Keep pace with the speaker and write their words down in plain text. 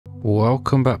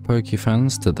Welcome back,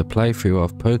 Pokefans, to the playthrough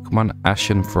of Pokemon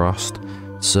Ashen Frost.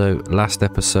 So, last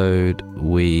episode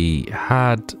we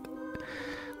had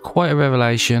quite a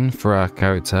revelation for our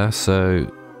character. So,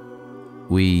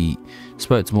 we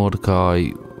spoke to Mordecai,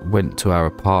 went to our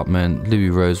apartment. Louis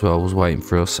Rosewell was waiting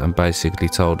for us and basically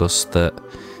told us that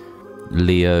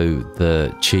Leo,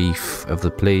 the chief of the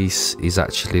police, is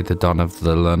actually the Don of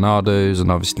the Leonardos,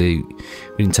 and obviously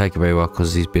we didn't take it very well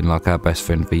because he's been like our best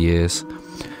friend for years.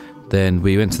 Then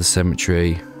we went to the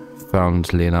cemetery,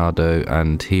 found Leonardo,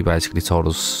 and he basically told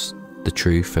us the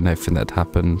truth and everything that had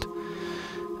happened.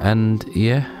 And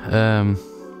yeah,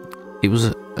 it was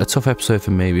a tough episode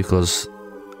for me because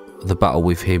the battle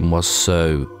with him was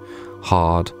so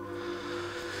hard.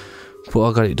 But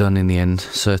I got it done in the end.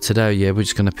 So today, yeah, we're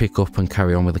just going to pick up and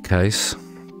carry on with the case.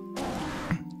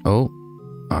 Oh,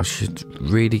 I should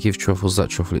really give Truffles that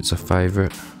truffle. It's a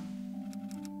favourite.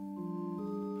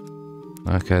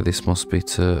 Okay, this must be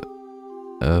to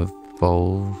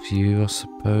evolve you, I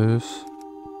suppose.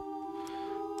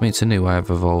 I mean, it's a new way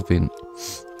of evolving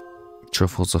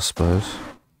Truffles, I suppose.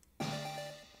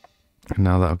 And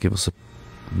now that'll give us a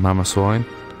Mama Swine.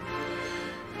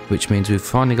 Which means we've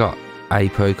finally got a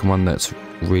Pokemon that's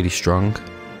really strong.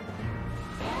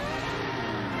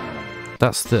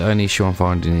 That's the only issue I'm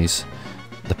finding, is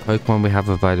the Pokemon we have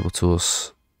available to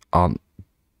us aren't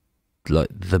like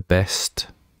the best,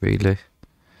 really.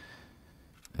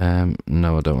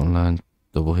 No, I don't want to learn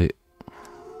double hit.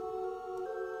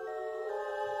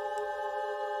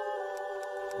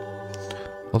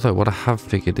 Although what I have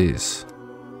figured is,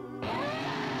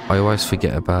 I always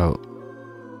forget about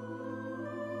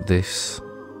this.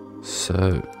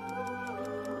 So,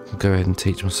 I'll go ahead and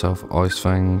teach myself Ice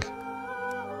Fang.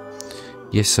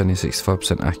 Yes, only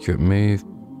 65% accurate move,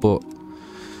 but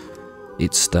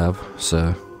it's stab,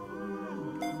 so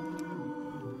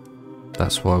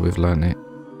that's why we've learnt it.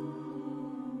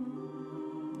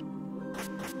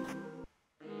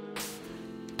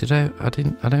 I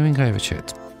don't think I ever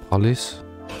checked Polly's.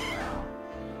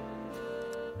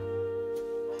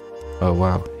 Oh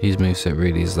wow, his moveset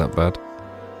really is that bad.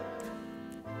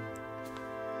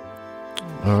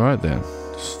 Alright then,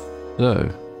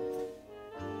 so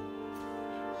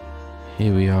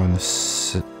here we are in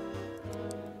the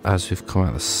as we've come out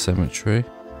of the cemetery.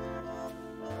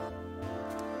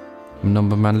 I'm a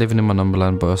number man living in my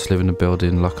numberland, but I also live in a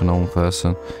building like a normal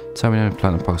person. Tell me how many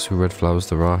planting pots with red flowers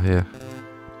there are here.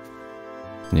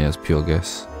 Yeah, it's pure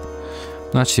guess.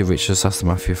 I'm actually rich, just asked the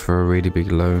mafia for a really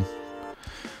big loan.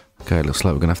 Okay, looks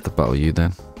like we're gonna have to battle you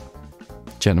then.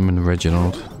 Gentleman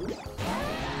Reginald.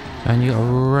 And you got a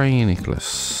Ray Nicholas.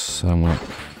 So I'm gonna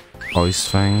Ice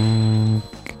Fang.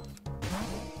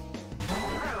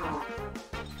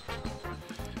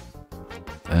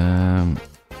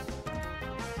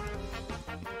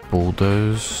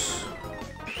 Bulldoze.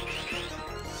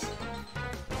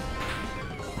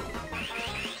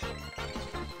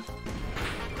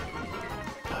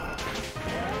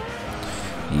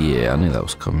 Yeah, I knew that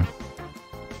was coming.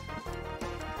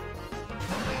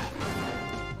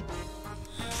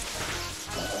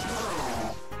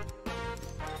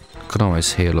 Can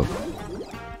always heal up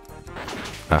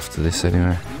after this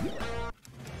anyway.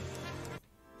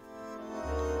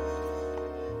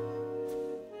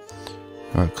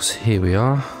 Right, because here we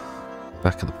are,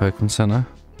 back at the Pokemon Center.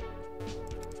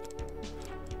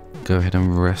 Go ahead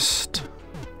and rest.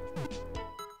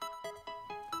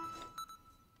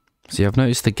 See, I've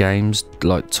noticed the games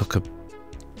like took a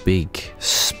big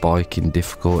spike in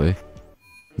difficulty,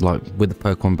 like with the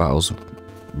Pokemon battles,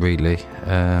 really.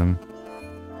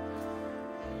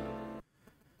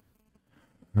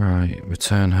 Right,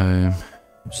 return home.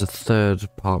 It was the third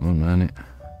apartment, wasn't it?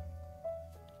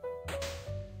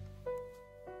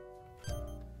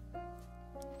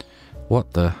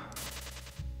 What the?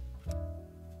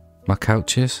 My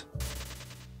couches?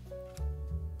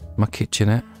 My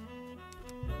kitchenette?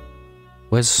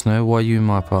 Where's the snow? Why are you in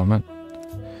my apartment?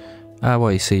 Ah,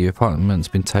 well, you see, your apartment's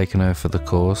been taken over for the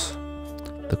cause.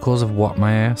 The cause of what, may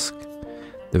I ask?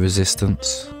 The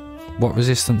resistance. What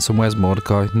resistance, and where's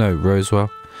Mordecai? No, Rosewell.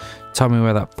 Tell me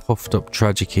where that puffed up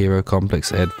tragic hero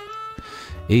complex Ed.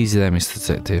 Easy there, Mr.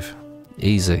 Detective.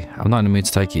 Easy. I'm not in the mood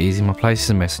to take it easy. My place is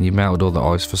a mess and you melted all the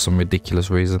ice for some ridiculous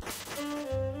reason.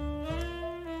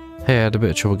 Hey, I had a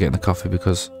bit of trouble getting the coffee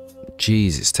because,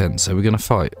 jeez, it's tense. Are we gonna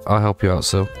fight? I'll help you out,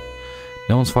 Sil.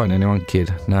 No one's fighting anyone,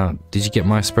 kid. Now, did you get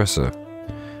my espresso?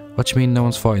 What do you mean no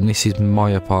one's fighting? This is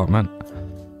my apartment.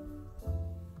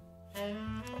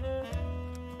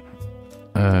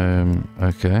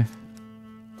 Okay.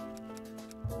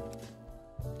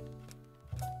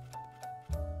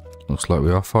 Looks like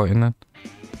we are fighting then.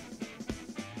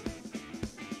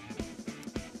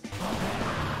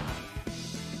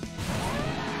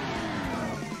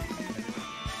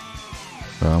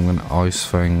 Right, I'm gonna ice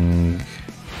fang.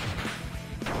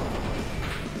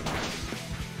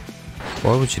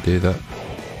 Why would you do that?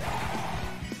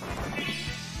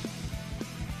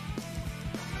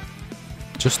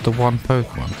 Just the one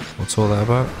Pokemon? What's all that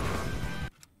about?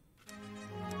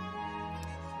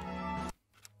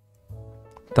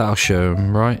 That'll show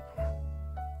them, right?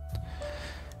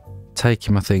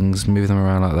 Taking my things, moving them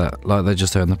around like that, like they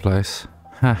just own the place.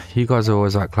 Ha, you guys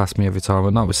always outclass me every time,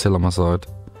 but not with Syl on my side.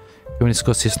 Can we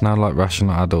discuss this now like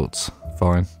rational adults?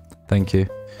 Fine, thank you.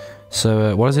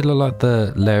 So, why does it look like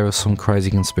the lair of some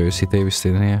crazy conspiracy theorist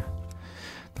in here?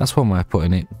 That's one way of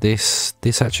putting it. This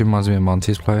actually reminds me of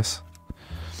Monty's place.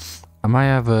 I may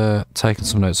have taken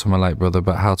some notes from my late brother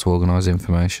about how to organise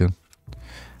information.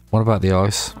 What about the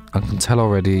ice? I can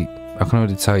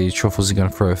already tell you Truffles is going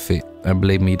to throw a fit, and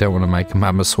believe me, you don't want to make a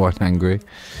mammoth swine angry.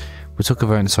 We took a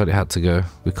vote and decided it had to go.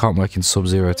 We can't work in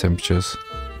sub-zero temperatures.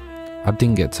 I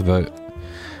didn't get to vote.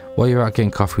 While you were out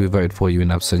getting coffee, we voted for you in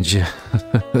absentia.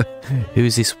 Who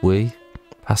is this we?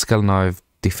 Pascal and I have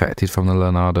defected from the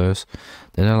Leonardos.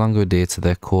 They no longer adhere to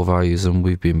their core values and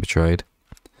we've been betrayed.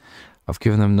 I've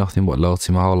given them nothing but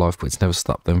loyalty my whole life, but it's never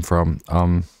stopped them from,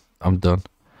 I'm done.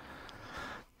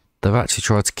 They've actually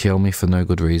tried to kill me for no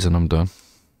good reason. I'm done.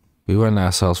 We won't let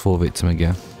ourselves fall victim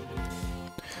again.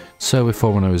 So we're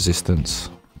forming a resistance.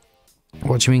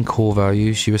 What do you mean core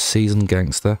values? You're a seasoned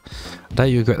gangster. I doubt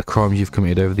you regret the crimes you've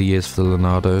committed over the years for the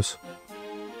Leonardos.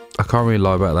 I can't really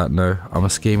lie about that, no. I'm a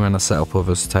schemer and I set up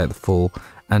others to take the fall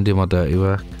and do my dirty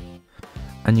work.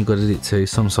 And you got to do it too.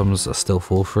 Sometimes I still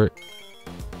fall for it.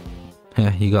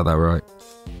 Yeah, you got that right.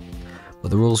 But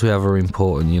the rules we have are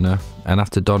important, you know. And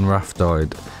after Don Raff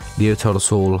died, Leo told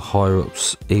us all higher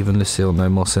ups, even Lucille, no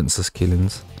more senseless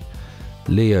killings.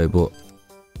 Leo, but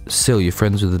still, you're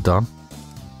friends with the Don?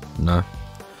 No.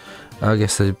 I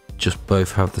guess they just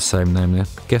both have the same name then.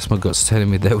 Guess my gut's telling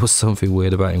me there was something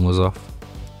weird about him was off.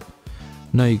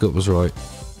 No, your gut was right.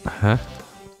 Huh?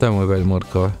 Don't worry about it,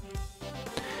 Mordecai.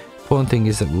 Important thing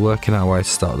is that we're working our way to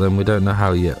start them. We don't know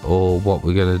how yet or what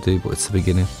we're going to do, but it's the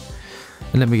beginning.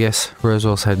 And let me guess,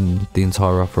 Roswell's heading the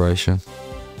entire operation.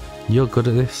 You're good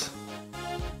at this.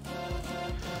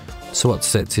 So what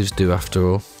detectives do after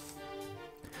all?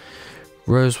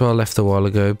 Roswell left a while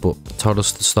ago, but told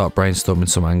us to start brainstorming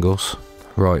some angles.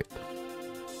 Right.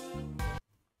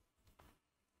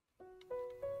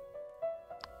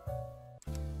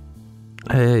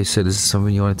 Hey, so this is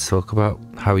something you wanted to talk about.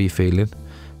 How are you feeling?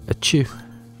 Achoo.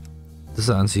 Does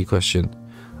that answer your question?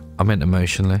 I meant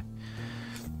emotionally.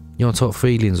 You want to talk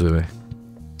feelings with me?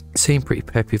 You seem pretty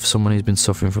peppy for someone who's been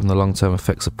suffering from the long-term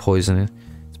effects of poisoning,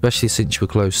 especially since you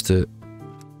were close to...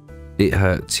 It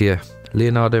hurts, yeah.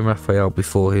 Leonardo and Raphael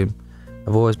before him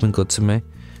have always been good to me.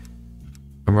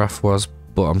 And Raph was,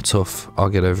 but I'm tough. I'll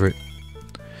get over it.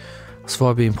 I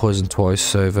survived being poisoned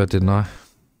twice over, didn't I?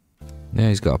 Yeah,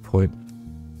 he's got a point.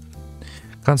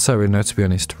 Can't say really no, to be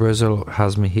honest. Roswell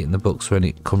has me hitting the books when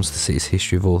it comes to city's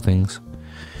history of all things.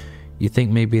 You'd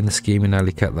think me being the scheming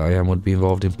alley cat that I am would be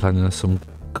involved in planning of some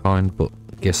kind, but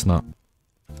guess not.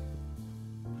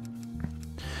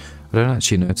 I don't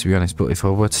actually know, to be honest, but if I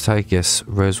were to take a guess,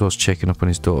 Roswell's checking up on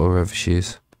his daughter wherever she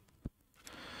is.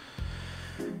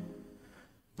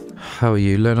 How are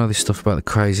you? Learn all this stuff about the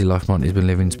crazy life Monty's been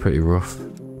living is pretty rough.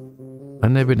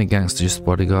 I've never been a gangster, just a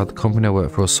bodyguard. The company I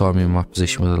worked for assigned me in my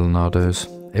position with the Leonardos.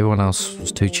 Everyone else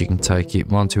was too cheeky to take it.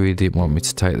 Monty really didn't want me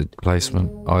to take the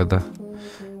placement either.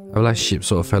 Our relationship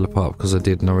sort of fell apart because I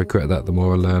did, and I regret that the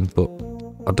more I learned, but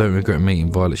I don't regret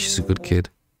meeting Violet. She's a good kid.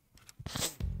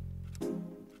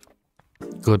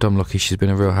 God, I'm lucky she's been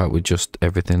a real help with just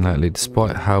everything lately,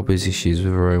 despite how busy she is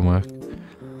with her own work.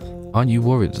 Aren't you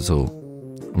worried at all?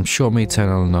 I'm sure me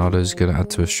telling Leonardo is going to add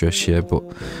to her stress, yeah, but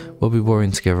we'll be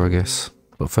worrying together, I guess.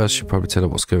 But first, she'll probably tell her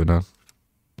what's going on.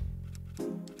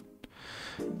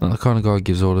 Not the kind of guy who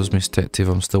gives orders, Miss Detective.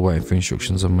 I'm still waiting for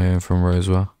instructions on my own from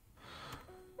Roswell.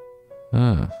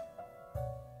 Ah.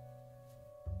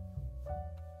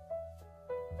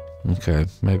 Okay,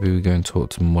 maybe we go and talk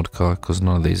to Mordecai, because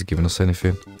none of these are giving us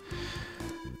anything.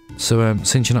 So,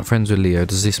 since you're not friends with Leo,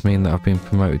 does this mean that I've been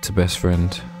promoted to best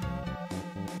friend?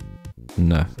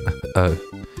 No. Oh.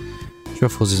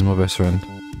 Truffles is my best friend.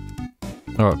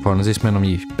 Alright, fine. Does this mean I'm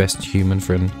your best human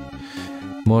friend?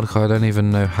 Mordecai, I don't even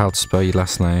know how to spell your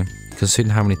last name.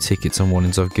 Considering how many tickets and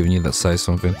warnings I've given you that say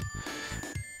something.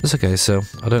 That's okay, so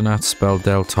I don't know how to spell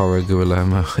Del Toro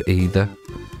Guillermo either.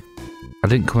 I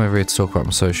didn't come over here to talk about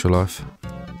my social life.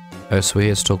 Oh, so we're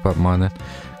here to talk about mine then.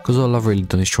 Because all I've really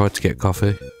done is tried to get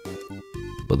coffee.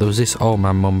 But there was this old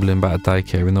man mumbling about a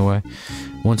daycare in the way.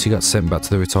 Once he got sent back to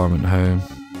the retirement home,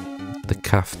 the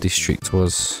CAF district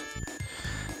was...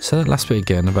 Say that last bit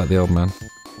again about the old man.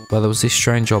 Well, there was this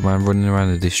strange old man running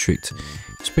around the district.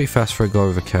 It's pretty fast for a guy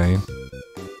with a cane.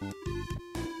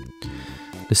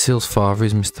 Lucille's father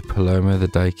is Mr. Paloma, the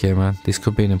daycare man. This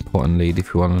could be an important lead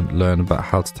if you want to learn about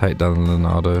how to take down the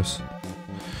Leonardos.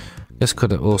 Let's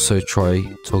could also try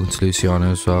talking to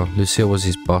Luciano as well. Lucille was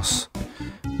his boss.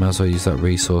 Might as well use that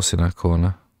resource in our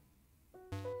corner.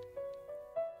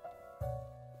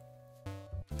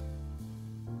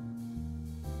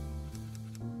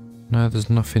 No, there's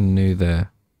nothing new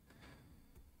there.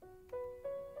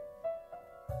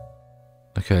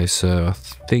 Okay, so I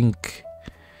think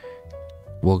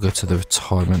we'll go to the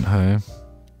retirement home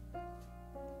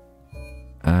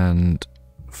and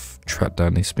track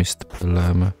down this Mr.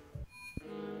 Paloma,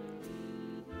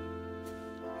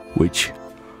 which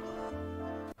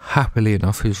happily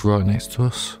enough is right next to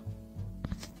us.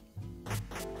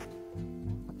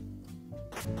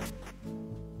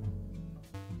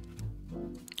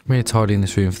 I'm going to tidy in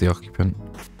this room for the occupant.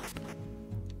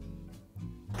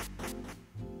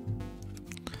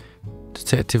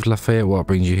 Detective Lafayette, what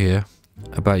brings you here?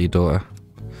 About your daughter.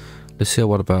 Lucille,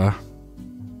 what about her?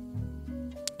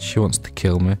 She wants to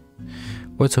kill me.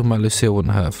 We're talking about Lucille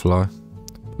wouldn't hurt a fly.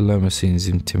 Paloma seems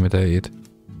intimidated.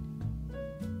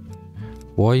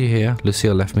 Why are you here?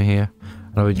 Lucille left me here.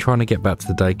 And I've been trying to get back to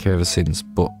the daycare ever since,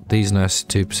 but these nurses are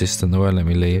too persistent, they won't let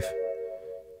me leave.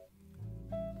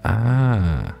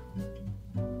 Ah.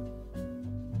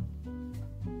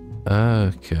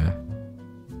 Okay.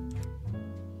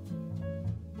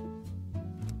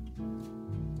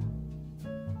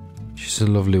 She's a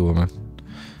lovely woman.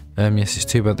 Yes, it's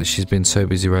too bad that she's been so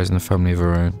busy raising a family of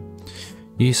her own.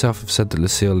 You yourself have said that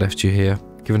Lucille left you here.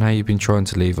 Given how you've been trying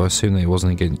to leave, I assume that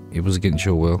it was against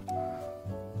your will.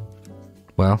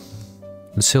 Well,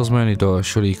 Lucille's my only daughter.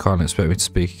 Surely you can't expect me to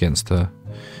speak against her.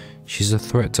 She's a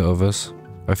threat to others.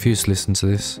 I refuse to listen to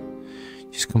this.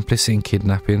 She's complicit in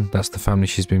kidnapping. That's the family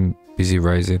she's been busy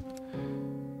raising.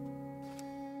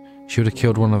 She would have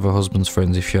killed one of her husband's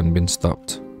friends if she hadn't been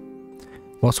stopped.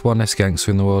 What's one less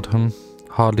gangster in the world,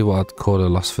 Hardly what I'd call a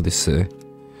loss for this city.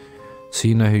 So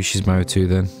you know who she's married to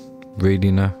then?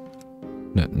 Really know?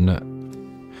 No.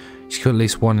 She's got at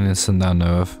least one innocent that I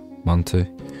know of. Monty.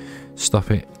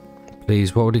 Stop it.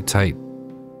 Please, what would it take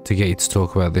to get you to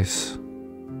talk about this?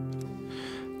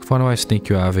 If I find a way to sneak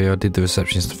you out of here, I did the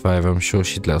receptionist a favour. I'm sure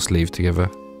she'd let us leave together.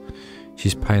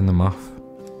 She's paying them off.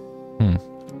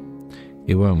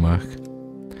 It won't work.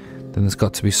 Then there's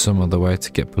got to be some other way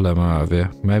to get Paloma out of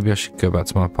here. Maybe I should go back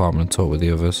to my apartment and talk with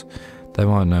the others. They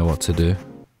might know what to do.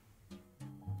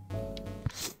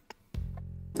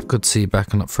 Good to see you back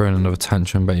and not throwing another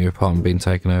tantrum about your apartment being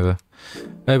taken over.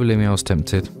 Oh, believe me, I was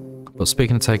tempted. But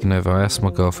speaking of taking over, I asked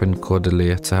my girlfriend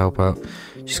Cordelia to help out.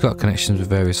 She's got connections with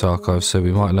various archives, so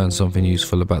we might learn something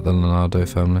useful about the Leonardo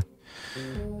family.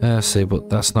 I see, but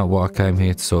that's not what I came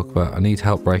here to talk about. I need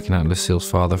help breaking out Lucille's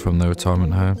father from the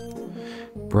retirement home.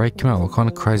 Break him out? What kind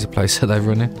of crazy place are they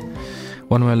running?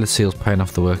 One where Lucille's paying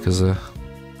off the workers.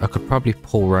 I could probably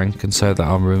pull rank and say that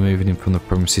I'm removing him from the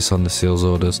premises on Lucille's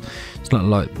orders. It's not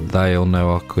like they all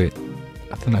know I'll quit.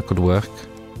 I think that could work.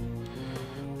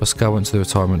 Pascal went to the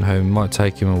retirement home. It might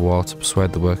take him a while to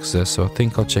persuade the workers there, so I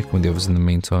think I'll check in with the others in the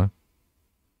meantime.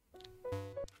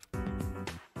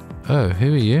 Oh,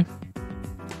 who are you?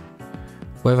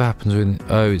 Whatever happens when...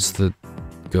 Oh, it's the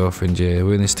girlfriend, yeah.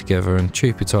 We're in this together, and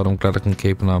truth be told, I'm glad I can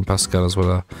keep an eye on Pascal as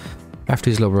well. After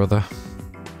his little brother.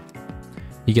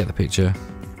 You get the picture.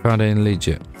 Found any leads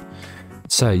yet?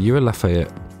 Say, you're a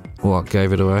Lafayette. What,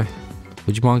 gave it away?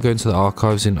 Would you mind going to the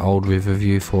archives in Old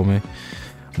Riverview for me?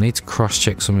 I need to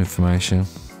cross-check some information.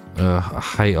 I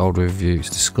hate Old Riverview. It's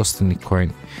disgustingly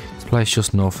quaint. It's a place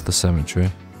just north of the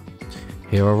cemetery.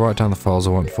 Here, I'll write down the files I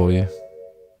want for you.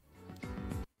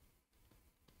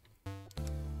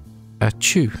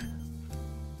 Achoo.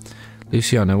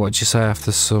 Luciano, what did you say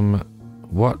after some...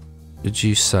 What did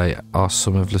you say are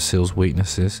some of Lucille's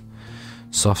weaknesses?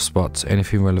 Soft spots,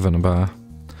 anything relevant about her?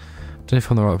 I don't know if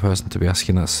I'm the right person to be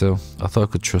asking that still. I thought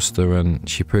I could trust her and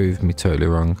she proved me totally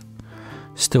wrong.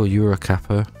 Still, you were a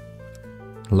capo.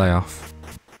 Lay off.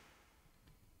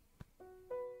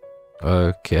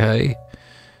 Okay.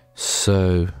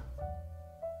 So...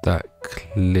 that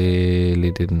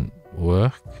clearly didn't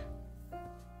work.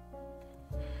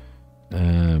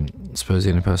 I suppose the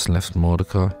only person left is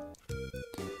Mordecai.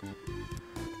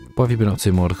 What have you been up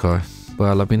to, Mordecai?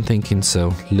 Well, I've been thinking so.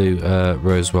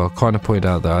 Roswell kind of pointed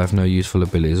out that I have no useful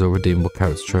abilities or redeemable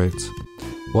character traits.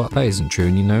 What? That isn't true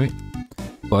and you know it?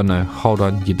 But no, hold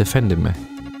on, you're defending me.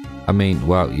 I mean,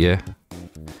 well, yeah.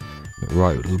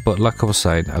 Right, but like I was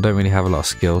saying, I don't really have a lot of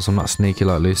skills. I'm not sneaky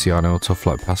like Luciano or tough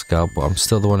like Pascal, but I'm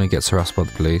still the one who gets harassed by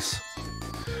the police.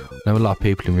 I know a lot of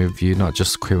people in Riverview, not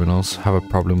just criminals, have a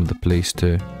problem with the police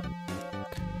too.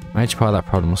 A major part of that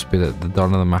problem must be that the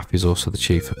Don of the Mafia is also the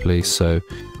chief of police, so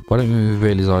why don't we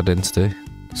reveal his identity?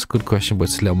 It's a good question, but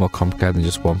it's a little more complicated than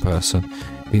just one person.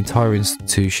 The entire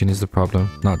institution is the problem,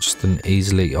 not just an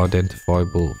easily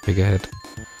identifiable figurehead.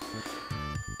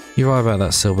 You're right about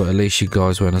that, Sil, but at least you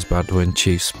guys weren't as bad when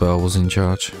Chief Spurl was in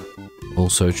charge.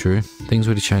 Also true. Things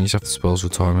really changed after Spurl's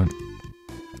retirement.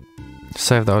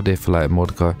 Save that idea for later,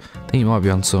 Mordecai. I think you might be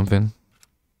on something.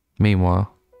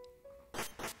 Meanwhile...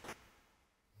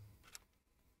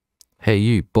 Hey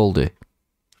you, Baldy.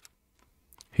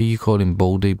 Who you calling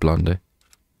Baldy, Blondie?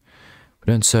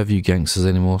 We don't serve you gangsters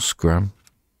anymore, Scram.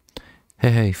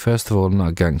 Hey, first of all, I'm not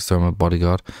a gangster, I'm a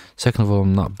bodyguard. Second of all,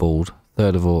 I'm not bald.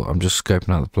 Third of all, I'm just scoping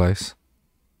out the place.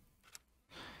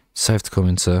 Safe to come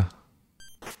in, sir.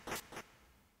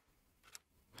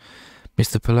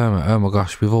 Mr. Palermo, oh my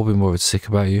gosh, we've all been worried sick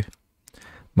about you.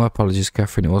 My apologies,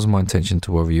 Catherine, it wasn't my intention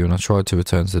to worry you, and I tried to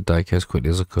return to the daycare as quickly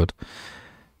as I could.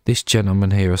 This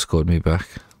gentleman here escorted me back.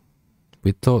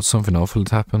 We thought something awful had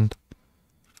happened.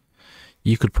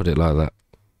 You could put it like that.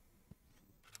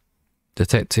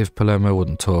 Detective Palermo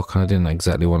wouldn't talk, and I didn't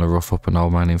exactly want to rough up an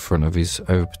old man in front of his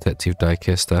overprotective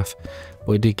daycare staff,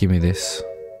 but he did give me this.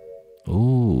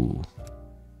 Ooh.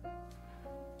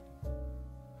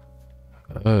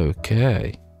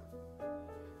 Okay.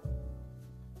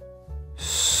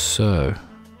 So,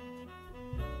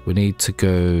 we need to go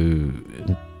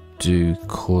and do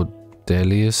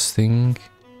Cordelia's thing,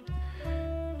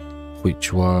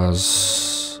 which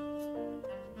was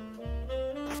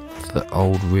the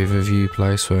old Riverview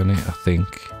place, wasn't it? I think.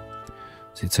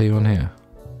 Does it tell you on here?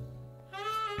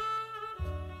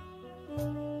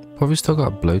 Probably still got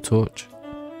a blowtorch.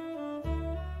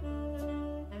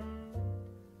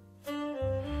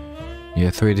 Yeah,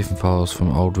 3 different files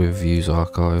from old Riverview's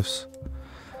archives.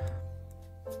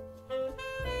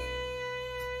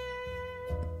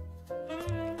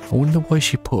 I wonder why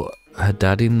she put her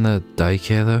dad in the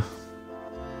daycare though.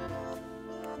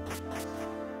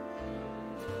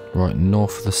 Right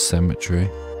north of the cemetery.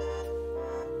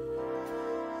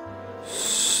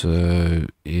 So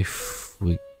if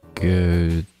we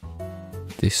go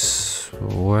this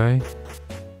way.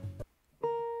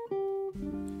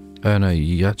 Oh no,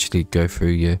 you actually go through,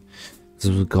 yeah.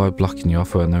 There's a guy blocking you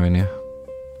off, weren't there, in here?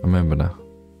 I remember now.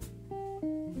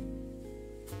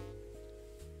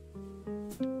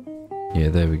 Yeah,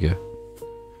 there we go.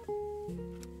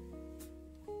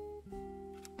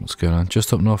 What's going on?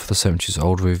 Just up north of the cemetery's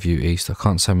old Riverview East. I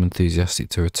can't say I'm enthusiastic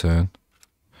to return.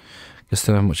 Guess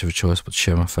I don't have much of a choice but to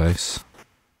show my face.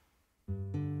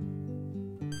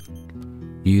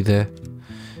 You there?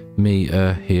 Me,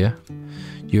 here.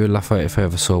 You're a Lafayette if I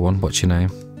ever saw one. What's your name?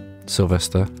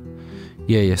 Sylvester.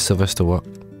 Yeah, Sylvester what?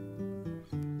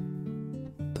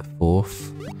 The 4th.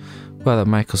 Well, that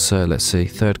make us, let's see,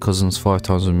 3rd cousins 5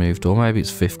 times removed, or maybe it's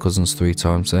 5th cousins 3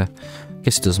 times there.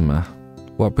 Guess it doesn't matter.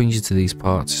 What brings you to these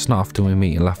parts? It's not often we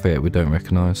meet in Lafayette we don't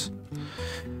recognise.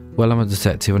 Well, I'm a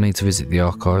detective, I need to visit the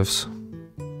archives.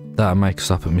 That'll make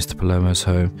us up at Mr. Palermo's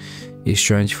home. It's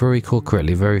strange, if I recall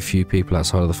correctly, very few people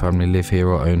outside of the family live here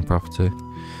or own property.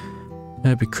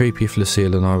 It'd be creepy if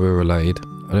Lucille and I were related.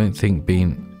 I don't think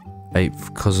being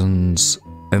 8th cousins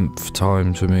nth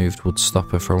times removed would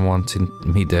stop her from wanting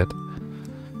me dead.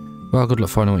 Well, good luck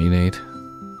finding what you need.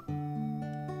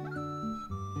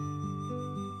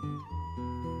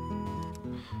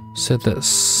 Said that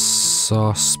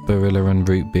sarsaparilla and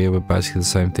root beer were basically the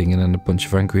same thing, and then a bunch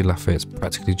of angry Lafayettes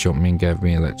practically jumped me and gave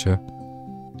me a lecture.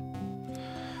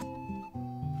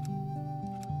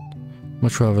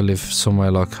 Much rather live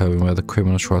somewhere like home where the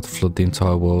criminals try to flood the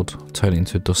entire world, turn it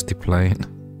into a dusty plain.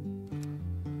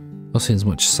 That seems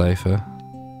much safer.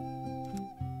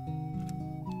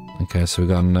 Okay, so we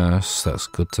got a nurse, that's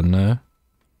good to know.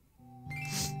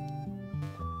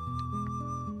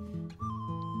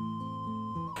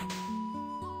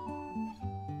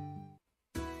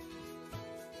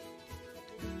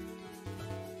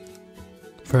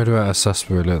 Afraid we're out of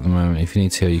sarsaparilla at the moment. If you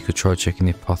need to heal, you could try checking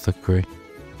the apothecary.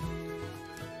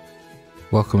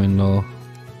 Welcome in, Law.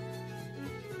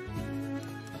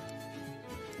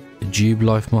 The Jube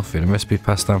Life Muffin. A recipe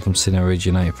passed down from sin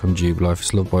originated from Jube Life.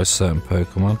 It's loved by a certain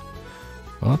Pokemon.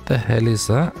 What the hell is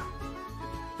that?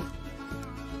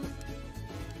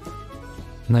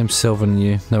 Name's Sylvan and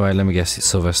you. No way, let me guess, it's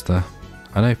Sylvester.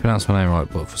 I know you pronounced my name right,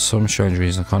 but for some strange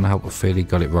reason I can't help but feel he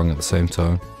got it wrong at the same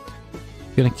time.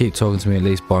 If you're gonna keep talking to me, at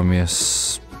least buy me a...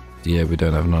 Yeah, we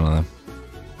don't have none of them.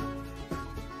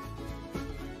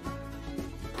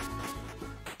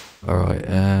 Alright,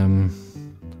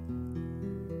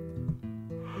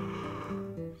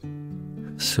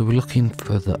 so we're looking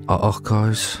for the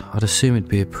archives. I'd assume it'd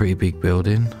be a pretty big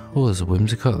building. Oh, there's a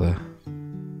whimsicott there.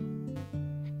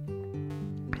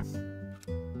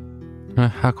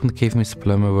 How come the key for Mr.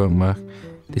 Paloma won't work?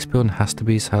 This building has to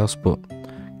be his house, but I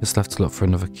guess I'll have to look for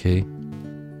another key.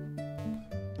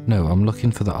 No, I'm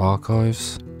looking for the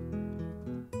archives.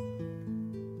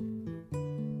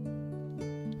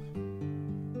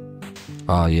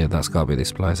 Ah, yeah, that's gotta be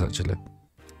this place, actually.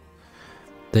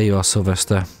 There you are,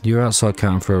 Sylvester. You were outside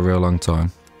counting for a real long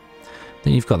time.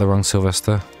 Then you've got the wrong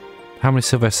Sylvester. How many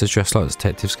Sylvesters dressed like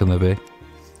detectives can there be?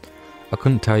 I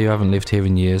couldn't tell you, I haven't lived here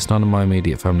in years. None of my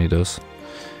immediate family does.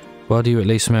 Well, do you at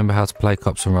least remember how to play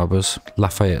cops and robbers,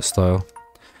 Lafayette style?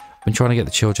 I've been trying to get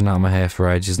the children out of my hair for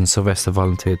ages, and Sylvester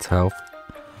volunteered to help.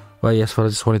 Well, yes, I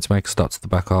just wanted to make a stop to the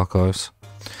back archives.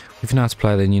 If you know how to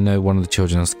play, then you know one of the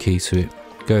children has the key to it.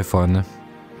 Go find them.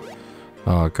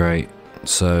 Oh, great.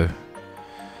 So,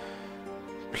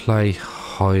 play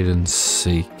hide and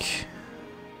seek.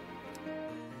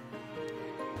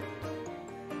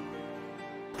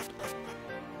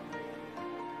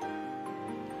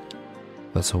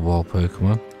 That's a wild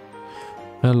Pokemon.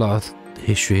 A lot of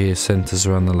history here centres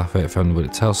around the Lafayette family, but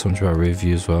it tells so much about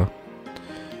Riverview as well.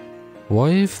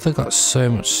 Why have they got so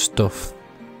much stuff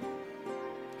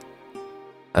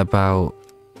about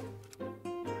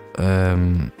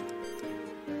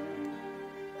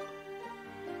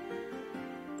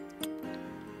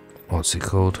what's it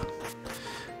called?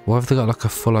 Why have they got like a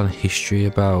full-on history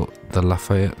about the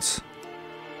Lafayettes?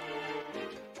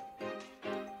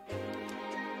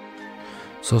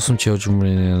 Saw some children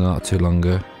running in not too long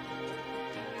ago.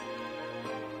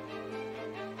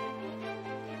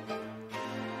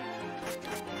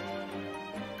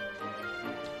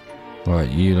 Right,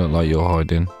 you look like you're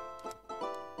hiding.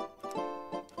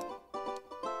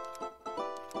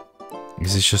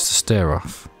 Is this just a stare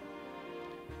off?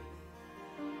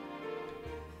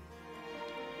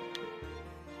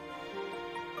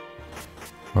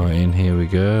 Right, in here we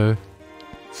go.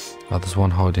 Oh, there's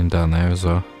one hiding down there as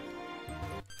well.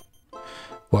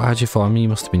 What, how'd you find me? You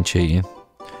must have been cheating.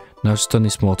 No, I've just done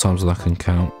this more times than I can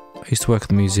count. I used to work at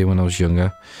the museum when I was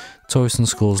younger. Tourists and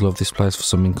schools love this place for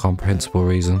some incomprehensible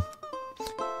reason.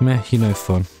 Meh, you know,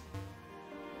 fun.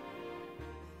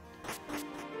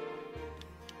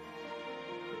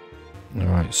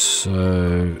 Alright,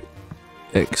 so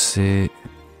exit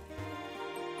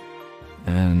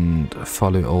and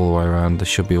follow it all the way around. There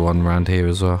should be one around here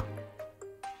as well.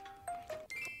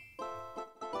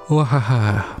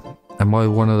 Wahaha. Am I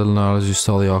one of the gnarls who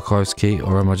stole the archives key,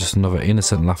 or am I just another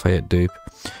innocent Lafayette dupe?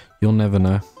 You'll never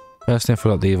know. Personally, I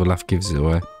feel like the evil laugh gives it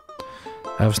away.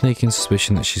 I have a sneaking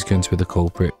suspicion that she's going to be the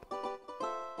culprit.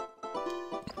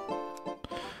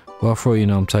 Well, for all you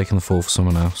know, I'm taking the fall for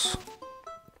someone else.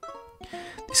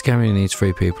 This game really needs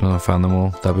 3 people, and I found them all.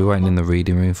 They'll be waiting in the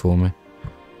reading room for me.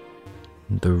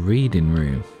 The reading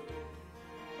room?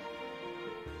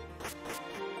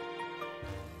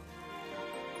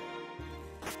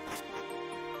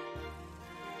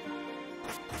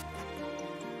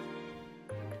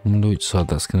 I wonder which side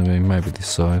that's going to be. Maybe this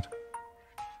side.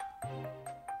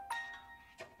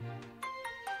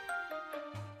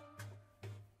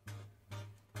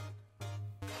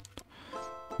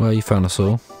 Well, you found us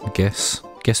all, I guess.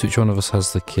 Guess which one of us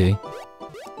has the key?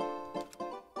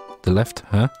 The left,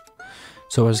 huh?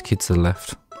 So always a kid to the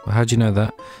left. Well, how'd you know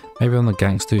that? Maybe I'm the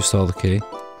gangster who stole the key.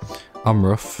 I'm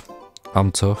rough.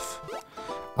 I'm tough.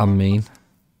 I'm mean.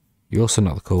 You're also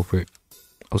not the culprit.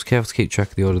 I was careful to keep track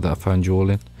of the order that I found you all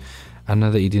in. I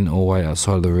know that you didn't all wait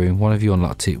outside of the room. One of you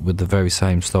unlocked it with the very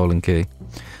same stolen key.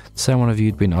 The same one of you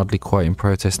had been oddly quiet in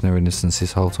protesting her innocence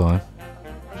this whole time.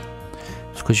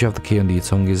 It's because you have the key under your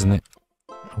tongue, isn't it?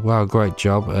 Wow, great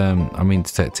job. I mean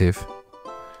detective.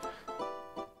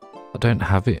 I don't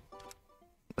have it.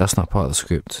 That's not part of the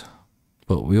script.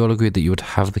 But we all agreed that you would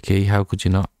have the key. How could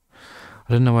you not?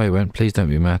 I don't know where it went. Please don't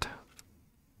be mad.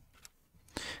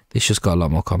 This just got a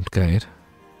lot more complicated.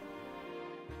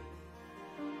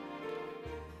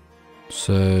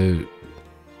 So,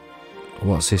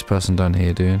 what's this person down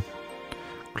here doing?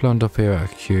 Climbed up here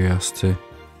out of curiosity.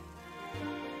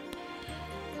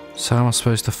 So how am I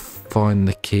supposed to find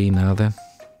the key now then?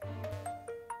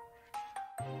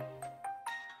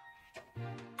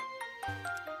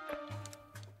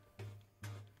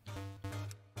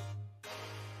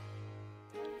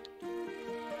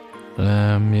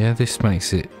 Yeah, this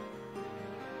makes it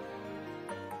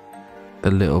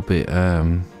a little bit,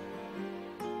 I'm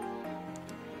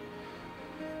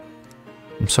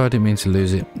sorry, I didn't mean to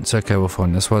lose it. It's okay, we'll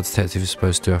find it. That's what a detective is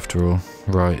supposed to do after all.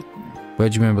 Right. Where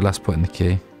do you remember last putting the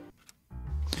key?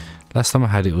 Last time I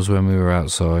had it was when we were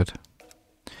outside.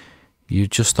 You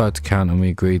just started to count and we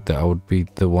agreed that I would be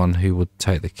the one who would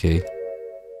take the key.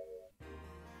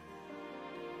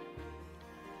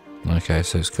 Okay,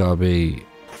 so it's gotta be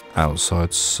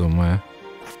outside somewhere.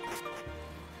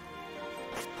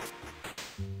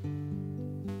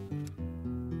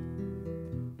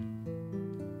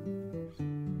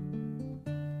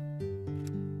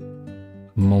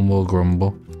 Mumble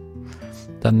grumble.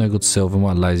 That no good Sylvan,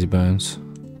 what lazy bones.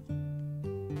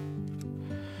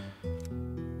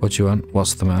 What do you want?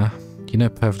 What's the matter? You know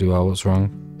perfectly well what's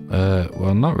wrong.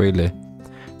 Well, not really.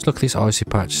 Just look at this icy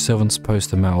patch. Sylvan's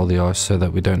supposed to melt all the ice so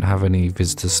that we don't have any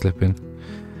visitors slipping.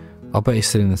 I'll bet he's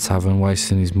still in the tavern,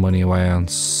 wasting his money away on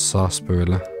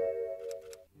sarsaparilla.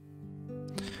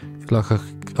 I feel like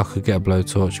I could get a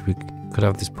blowtorch. We could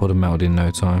have this puddle melted in no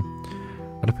time.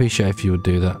 I'd appreciate if you would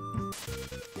do that.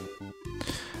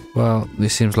 Well,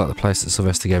 this seems like the place that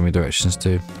Sylvester gave me directions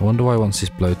to. I wonder why he wants this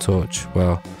blowtorch.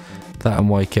 Well, that and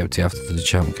why he kept it after the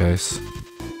champ case.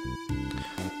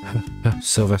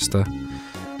 Sylvester.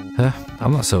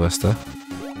 I'm not Sylvester.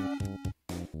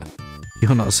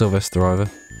 You're not Sylvester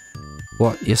either.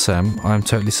 What? Yes, I'm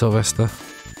totally Sylvester.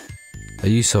 Are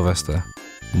you Sylvester?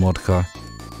 Mordecai.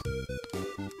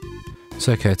 It's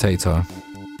okay, take your time.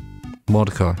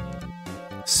 Mordecai.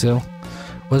 Sil?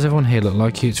 What does everyone here look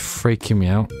like you? It's freaking me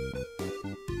out.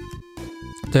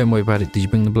 Don't worry about it. Did you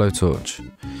bring the blowtorch?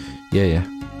 Yeah.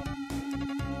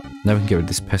 Now we can get rid of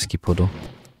this pesky puddle.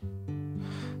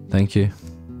 Thank you.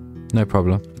 No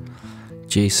problem.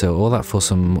 Gee, so all that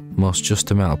fuss and muss just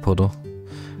to melt a puddle.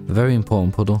 A very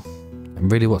important puddle.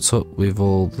 And really, what's up with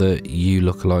all the you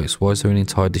lookalikes? Why is there an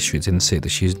entire district in the city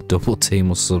that used double team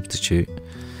or substitute?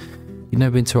 You've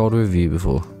never been to Old Riverview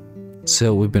before?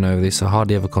 Still, we've been over this. I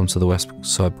hardly ever come to the west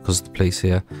side because of the police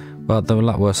here. Well, they're a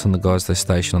lot worse than the guys they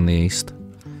station on the east.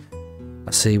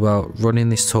 I see, well, running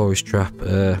this tourist trap,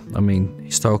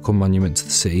 historical monument to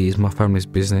the city is my family's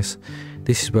business.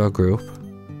 This is where I grew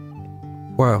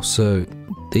up. Wow, so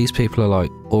these people are like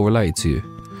all related to you?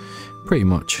 Pretty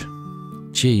much.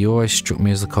 Gee, you always struck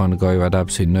me as the kind of guy who had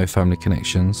absolutely no family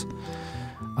connections.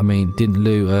 I mean, didn't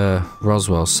Lou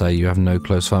Roswell say you have no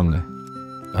close family?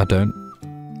 I don't.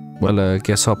 Well,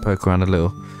 guess I'll poke around a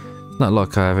little. Not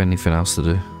like I have anything else to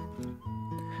do.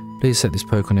 Please set this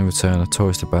Pokemon in return. A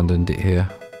tourist abandoned it here.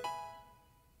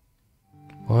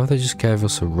 Why have they just gave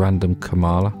us a random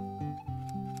Kamala?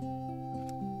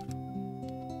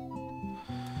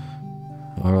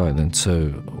 Alright then, so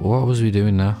what was we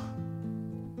doing now?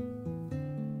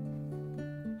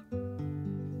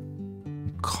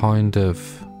 Kind of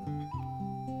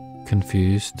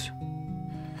confused.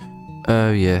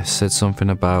 Oh yeah, said something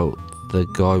about the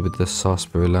guy with the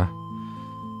sarsaparilla,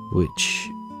 which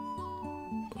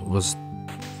was,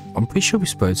 I'm pretty sure we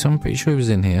spoke to him. I'm pretty sure he was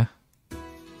in here.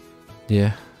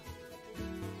 Yeah.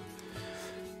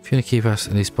 If you're gonna keep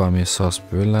asking, at least buy me a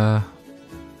sarsaparilla.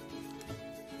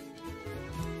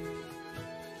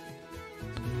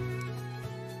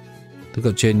 They've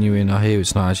got genuine. I hear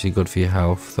it's not actually good for your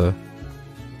health though.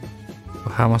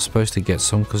 But how am I supposed to get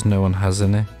some because no one has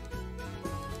any?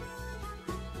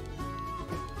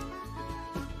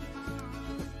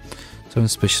 Something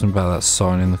suspicious about that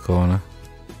sign in the corner.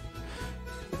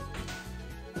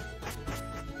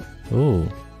 Ooh.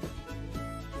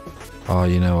 Oh,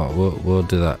 you know what? We'll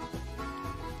do that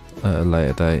at a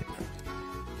later date.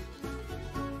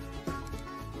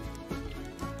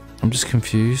 I'm just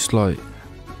confused. Like,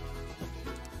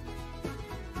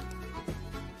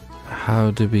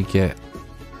 how did we get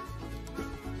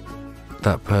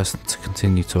that person to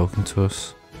continue talking to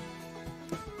us?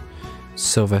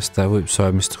 Sylvester, whoops, sorry,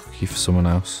 I mistook you for someone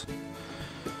else.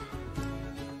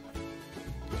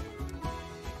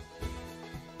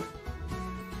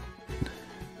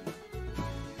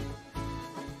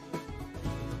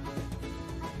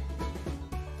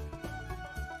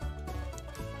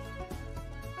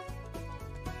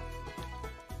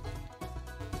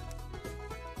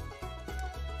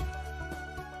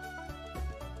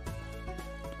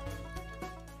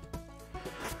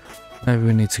 Maybe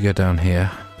we need to go down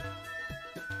here.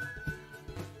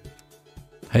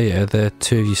 Hey, yeah, there are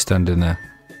two of you standing there.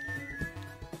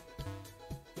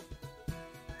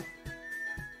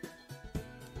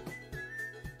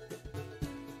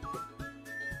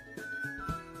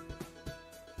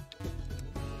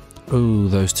 Ooh,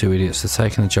 those two idiots. They're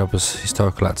taking the job as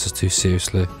historical actors too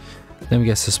seriously. Let me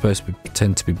guess, they're supposed to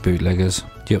pretend to be bootleggers.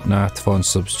 Yup, now I have to find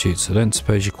substitutes. I don't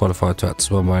suppose you're qualified to act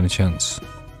as one by any chance.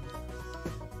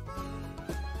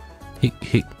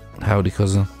 Howdy,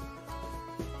 cousin.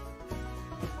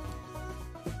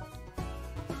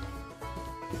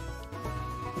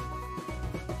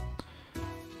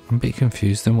 I'm a bit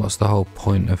confused then. What's the whole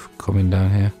point of coming down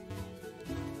here?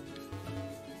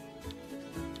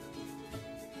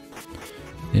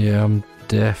 Yeah, I'm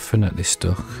definitely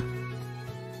stuck.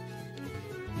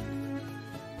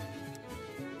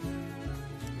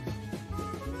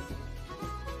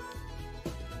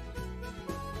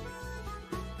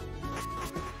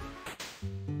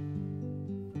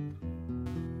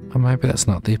 Or maybe that's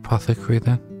not the apothecary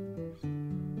then.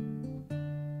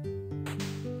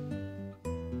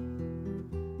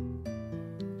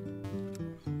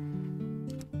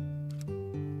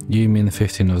 You mean the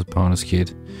 15 of the Barnes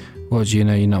kid? What do you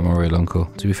know? You're not my real uncle.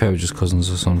 To be fair, we're just cousins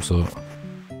of some sort.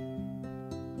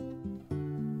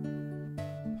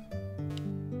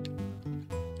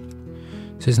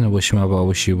 This isn't a wish you well, but I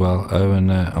wish you well. Oh,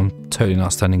 and I'm totally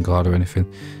not standing guard or anything.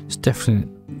 It's definitely...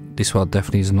 This world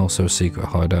definitely isn't also a secret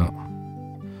hideout.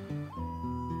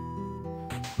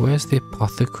 Where's the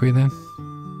apothecary then?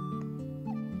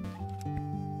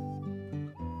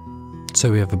 So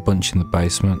we have a bunch in the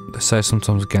basement. They say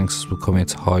sometimes gangsters will come here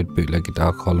to hide bootlegged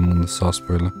alcohol among the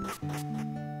sarsaparilla.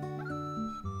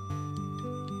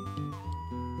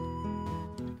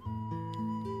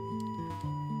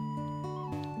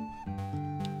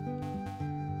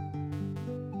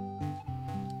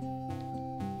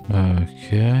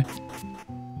 Okay.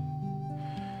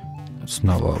 That's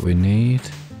not what we need.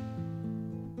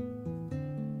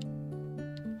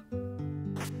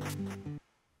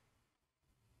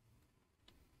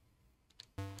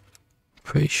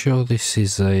 Pretty sure this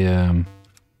is a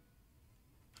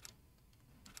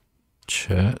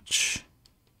church.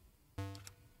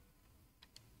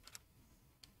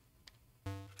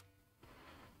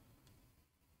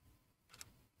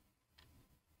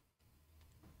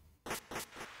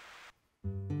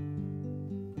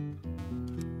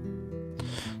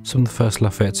 Some of the first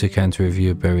Lafayette who came to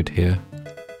review are buried here.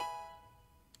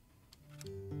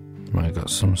 I got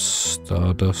some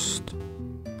stardust.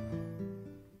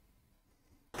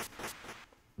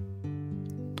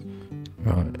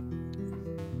 Right.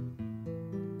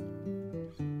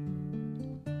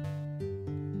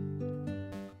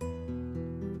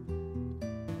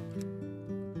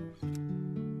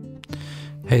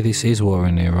 Hey, this is water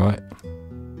in here, right?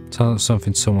 Sounds like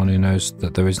something someone who knows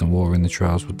that there isn't water in the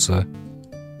trails would say.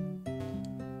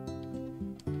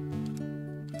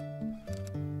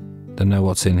 Don't know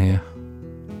what's in here.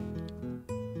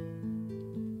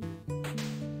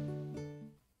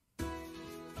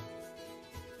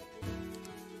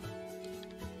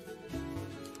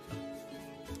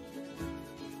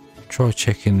 Try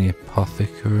checking the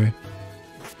apothecary.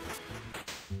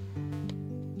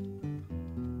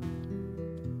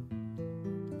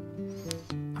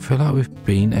 I feel like we've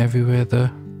been everywhere though.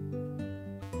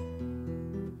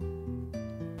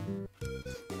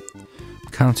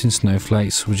 Counting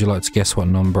snowflakes, would you like to guess what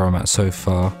number I'm at so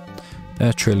far?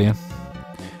 A trillion.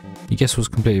 Your guess was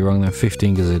completely wrong then,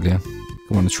 15 gazillion.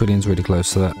 Come on, the trillion's really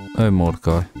close to that. Oh,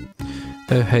 Mordecai.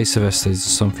 Oh, hey Sylvester, is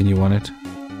there something you wanted?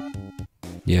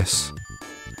 Yes.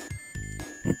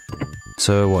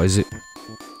 So, what is it?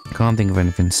 Can't think of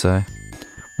anything to say.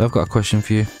 Well, I've got a question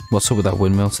for you. What's up with that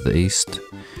windmill to the east?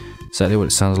 Exactly what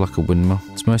it sounds like, a windmill.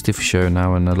 It's mostly for show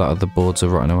now and a lot of the boards are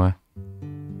rotting away.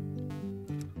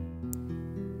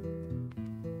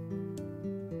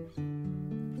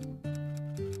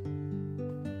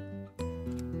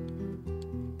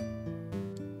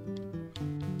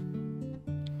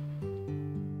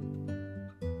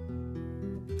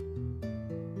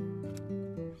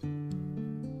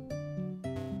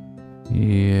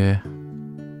 Yeah.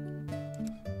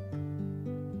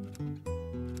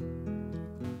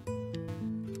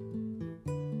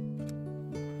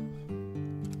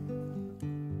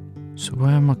 So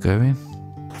where am I going?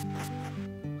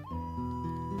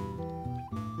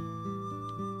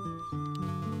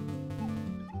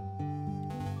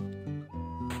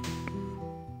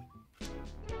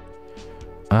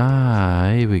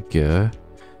 Ah, here we go.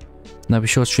 Now be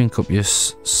sure to drink up your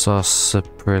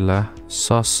sarsaparilla.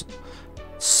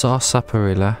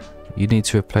 Sarsaparilla. You need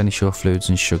to replenish your fluids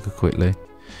and sugar quickly.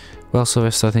 Well,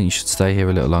 Sylvester, I think you should stay here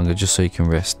a little longer just so you can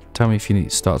rest. Tell me if you need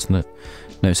to start to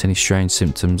notice any strange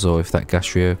symptoms or if that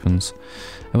gas reopens.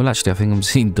 And well, actually, I think I'm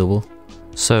seeing double.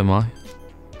 So am I.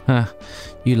 Huh.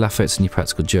 You Lafayettes and your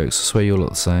practical jokes. I swear you all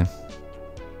look the same.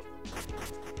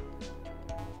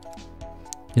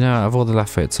 You know, out of all the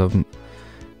Lafayettes I've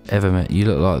ever met, you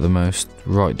look like the most,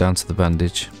 right down to the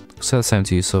bandage. I'll say the same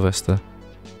to you, Sylvester.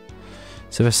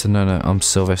 Sylvester, no, I'm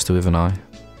Sylvester with an I.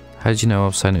 How did you know I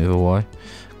was saying it with a Y?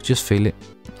 Just feel it.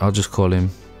 I'll just call him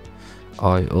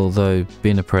I, although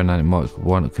being a pronoun it might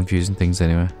wind up confusing things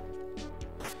anyway.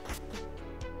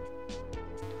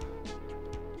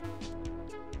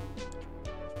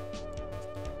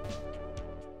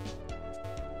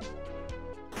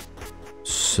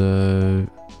 So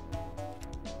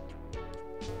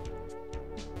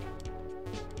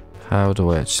how do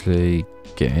I actually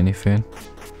get anything?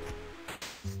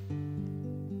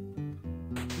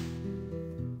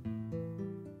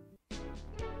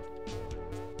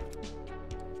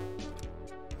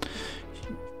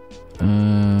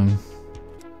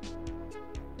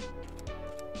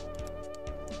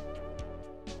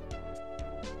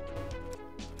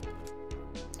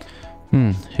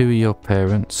 Who are your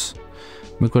parents?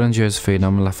 Miguel and Josephine.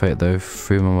 I'm Lafayette though,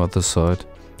 through my mother's side.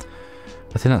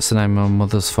 I think that's the name of my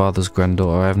mother's father's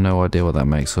granddaughter. I have no idea what that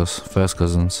makes us. First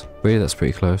cousins. Really, that's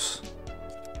pretty close.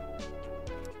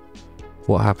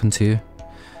 What happened to you?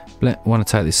 Want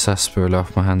to take this sarsaparilla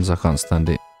off my hands, I can't stand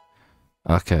it.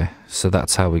 Okay, so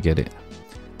that's how we get it.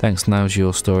 Thanks, now's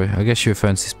your story. I guess you're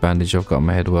referring to this bandage I've got on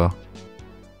my head well.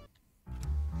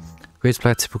 Agreed to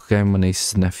play a typical game with my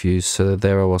nieces and nephews, so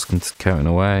there I was counting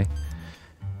away.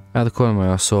 Out of the corner of my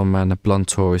eye I saw a man, a blonde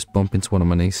tourist, bump into one of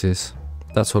my nieces.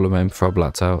 That's all I remember before I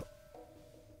blacked out.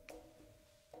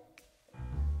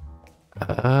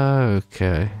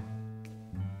 Okay.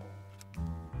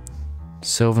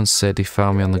 Sylvan said he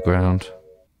found me on the ground.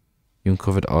 You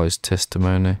uncovered I's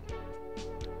testimony.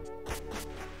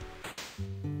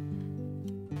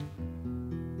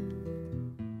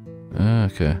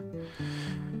 Okay.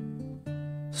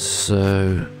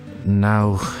 So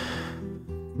now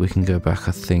we can go back,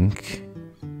 I think,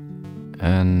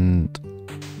 and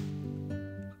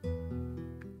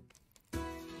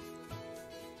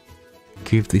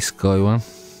give this guy one.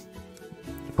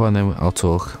 Well, then I'll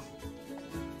talk.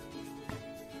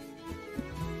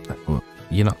 Well,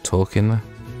 you're not talking there.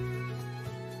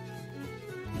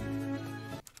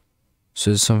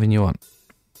 So there's something you want?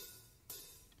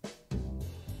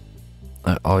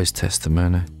 I's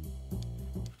testimony.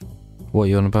 What are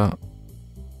you on about?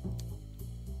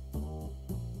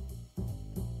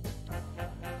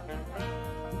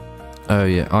 Oh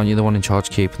yeah, aren't you the one in charge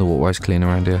of keeping the walkways clean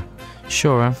around here?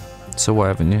 Sure am. So why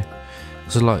haven't you?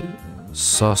 It's like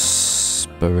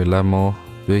sarsaparilla more.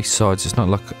 Besides, it's not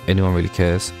like anyone really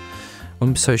cares. I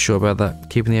wouldn't be so sure about that.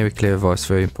 Keeping the area clear of ice is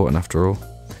very important after all.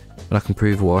 And I can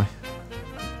prove why.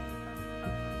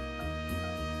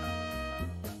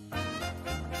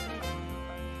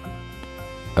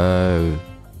 Oh.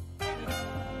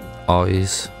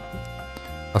 Eyes.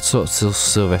 I talked to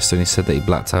Sylvester and he said that he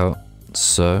blacked out.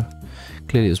 So,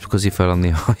 clearly it was because he fell on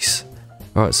the ice.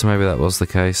 Alright, so maybe that was the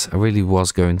case. I really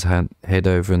was going to head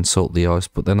over and salt the ice,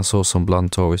 but then I saw some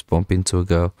blonde tourist bump into a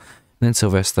girl. And then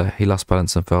Sylvester, he lost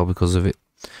balance and fell because of it.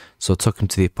 So I took him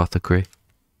to the apothecary.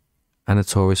 And the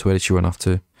tourist, where did she run off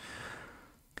to?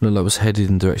 Looked like it was headed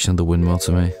in the direction of the windmill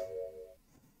to me.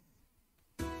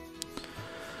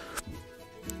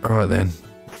 Alright then.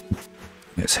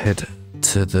 Let's head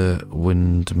to the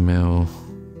windmill.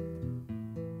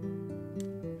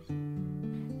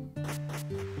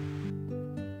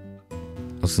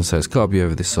 I was going to say, it's got to be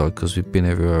over this side because we've been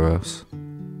everywhere else.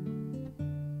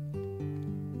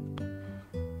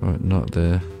 Right, not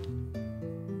there.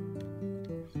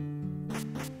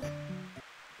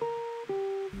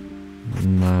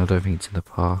 No, I don't think it's in the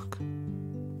park.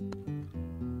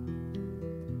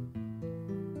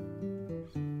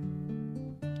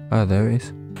 Oh, there it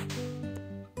is.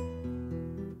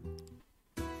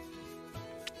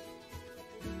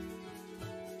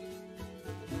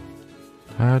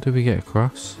 How do we get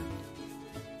across?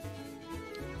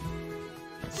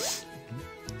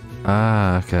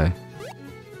 Ah, okay.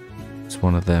 It's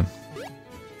one of them.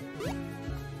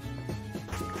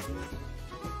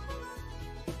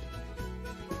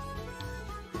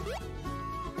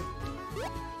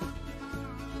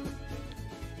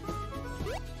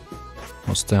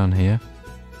 What's down here?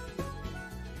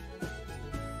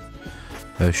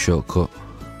 Oh, shortcut.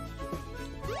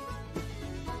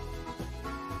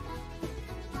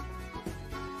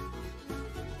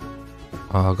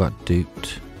 Oh, I got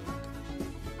duped.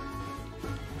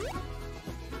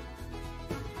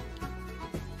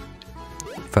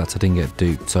 In fact, I didn't get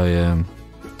duped. I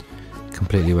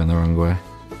completely went the wrong way.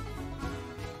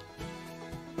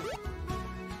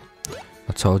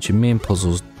 I told you, me and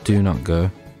puzzles do not go.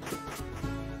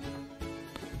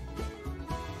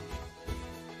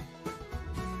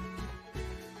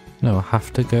 No, I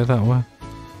have to go that way.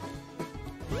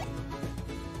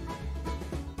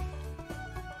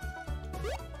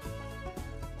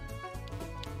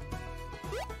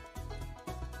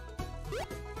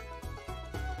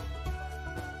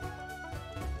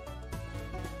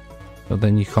 But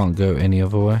then you can't go any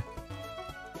other way.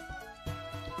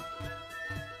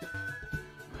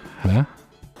 Huh?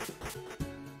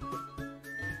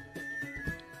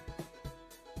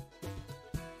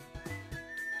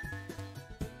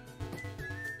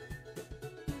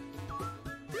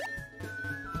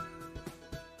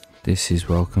 This is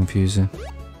well confusing.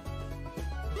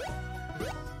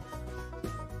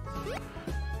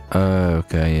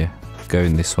 Okay, yeah. Go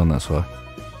in this one, that's why.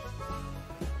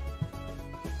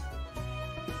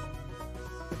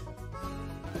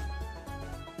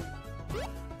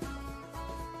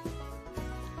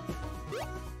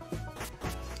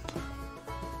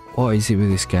 What is it with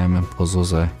this game and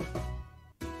puzzles, eh?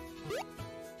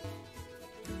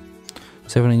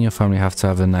 Does everyone in your family have to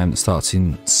have a name that starts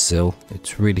in Syl?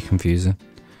 It's really confusing.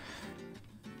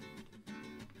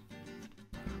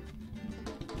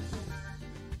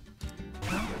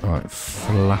 Right,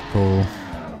 Flapple.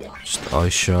 Just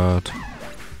Ice Shard.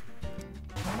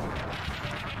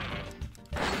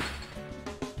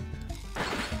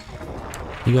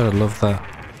 You gotta love that.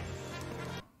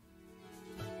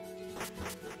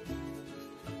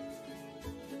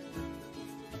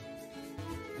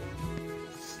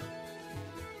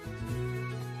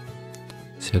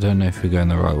 See, I don't know if we're going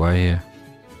the right way here.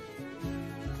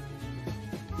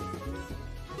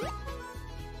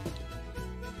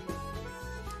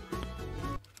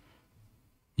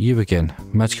 You again.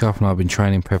 Magikarp and I have been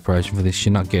training in preparation for this.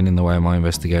 You're not getting in the way of my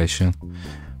investigation.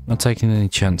 Not taking any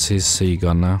chances, so you're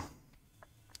gone now.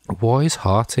 Why is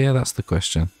Heart here? That's the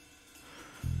question.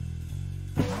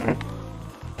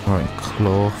 Alright,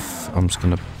 Cloth. I'm just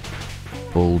gonna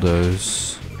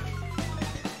bulldoze.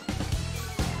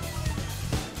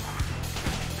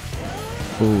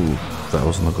 Ooh, that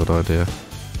wasn't a good idea.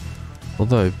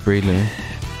 Although, Breedling,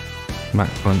 Mac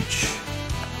Punch.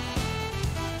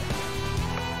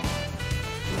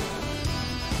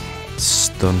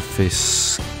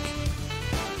 Stunfisk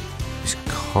is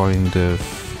kind of...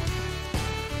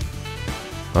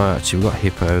 Oh, actually we've got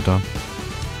Hippowdon.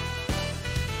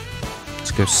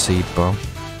 Let's go Seed Bomb.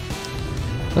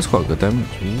 That's quite good damage.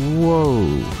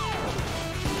 Whoa!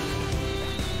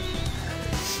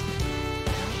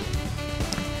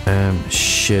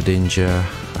 Shedinja.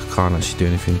 I can't actually do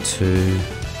anything to...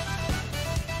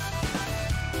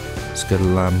 Let's go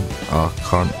Lamb. Oh, I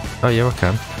can't. Oh yeah, I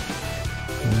can.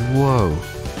 Whoa.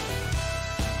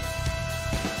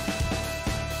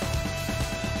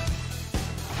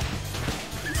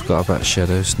 Forgot about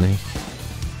Shadow Sneak.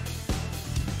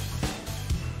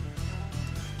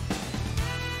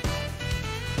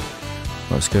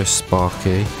 Let's go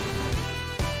Sparky.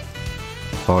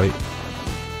 Bite.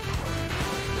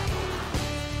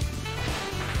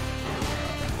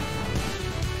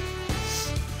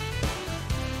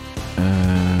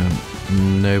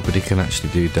 Nobody can actually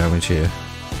do damage here.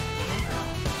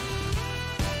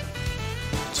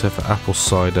 So for Apple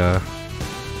Cider,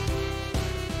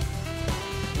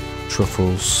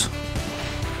 Truffles,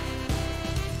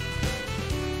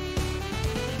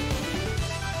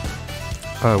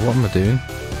 oh, what am I doing?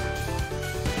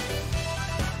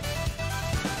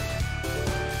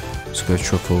 Let's go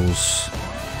Truffles,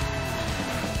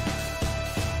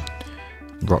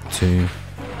 Rock Tomb.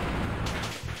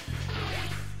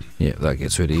 Yeah, that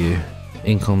gets rid of you.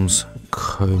 In comes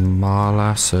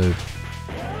Komala, so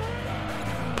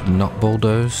not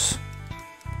Bulldoze.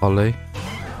 Ollie.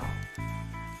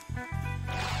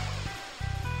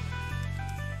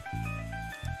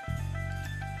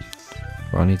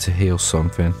 I need to heal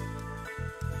something.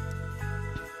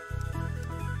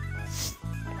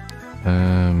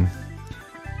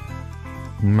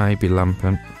 Maybe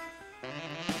Lampent.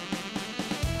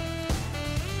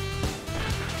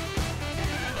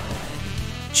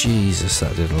 Jesus,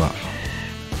 that did a lot.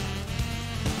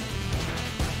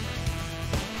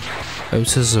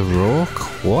 Otis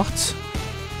O'Rourke? What?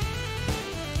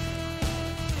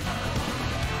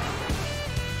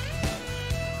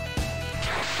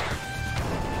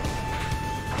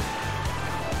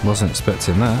 Wasn't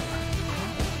expecting that.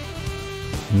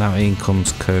 Now in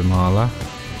comes Komala.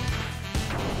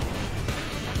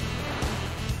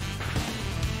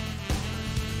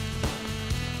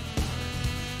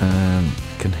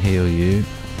 Can heal you.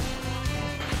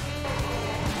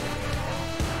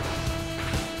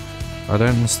 I don't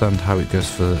understand how it goes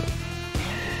for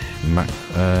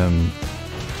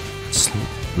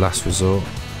last resort.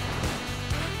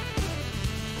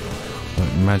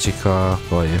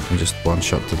 Magikarp, oh yeah, can just one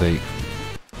shot delete.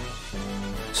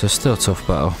 So still a tough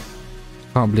battle.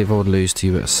 Can't believe I would lose to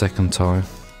you at a second time.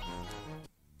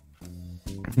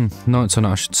 Night or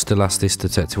not, I should still ask this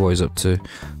detective what he's up to.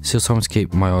 Still time to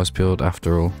keep my eyes peeled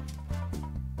after all.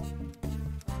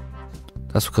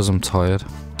 That's because I'm tired.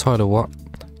 Tired of what?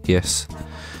 Yes.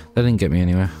 They didn't get me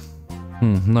anywhere.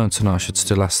 Night or not, I should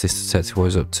still ask this detective what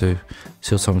he's up to.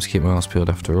 Still time to keep my eyes peeled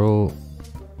after all.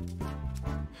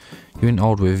 You're in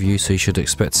Old Riverview, so you should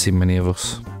expect to see many of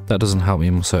us. That doesn't help me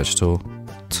in my search at all.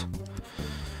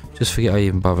 Just forget I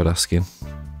even bothered asking.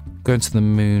 Going to the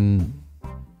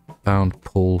moon-bound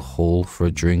pool hall for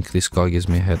a drink. This guy gives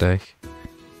me a headache.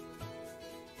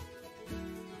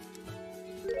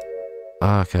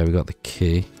 Ah, okay, we got the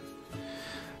key.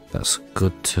 That's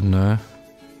good to know.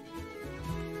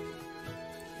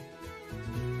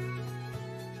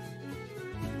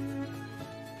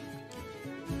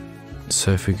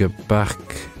 So if we go back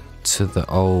to the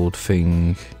old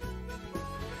thing,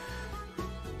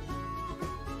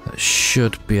 that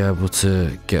should be able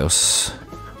to get us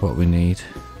what we need.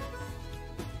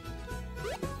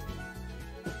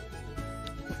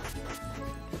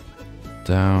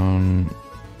 Down.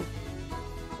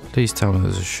 Please tell me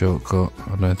there's a shortcut.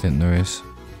 I don't think there is.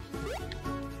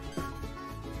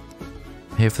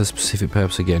 Here for the specific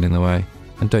purpose of getting in the way.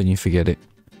 And don't you forget it.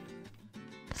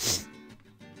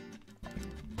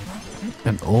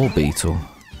 An ore beetle.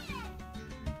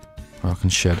 I can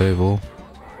shadow ball.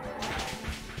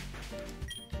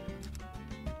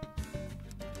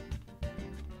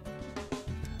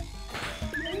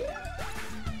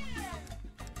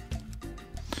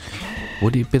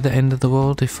 Would it be the end of the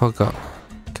world if I got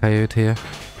KO'd here?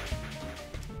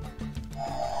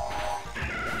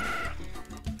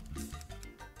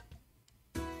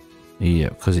 Yeah,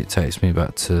 because it takes me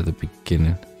back to the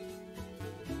beginning.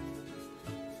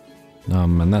 Oh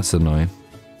man, that's annoying.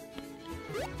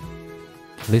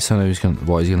 At least I know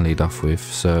what he's gonna lead off with,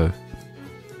 so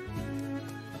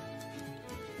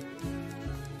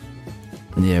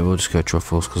yeah, we'll just go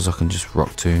truffles because I can just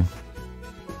rock tomb.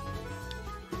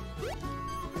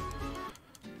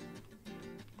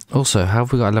 Also, how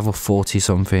have we got a level 40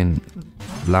 something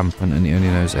Lampant and he only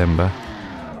knows Ember?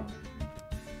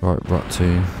 Right, rock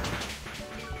tomb.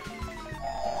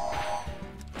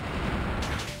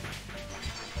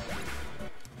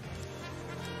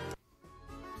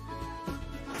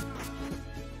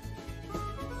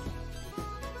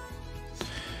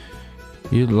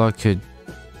 You look like a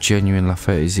genuine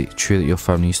Lafayette. Is it true that your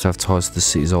family used to have ties to the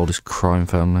city's oldest crime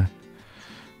family?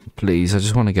 Please, I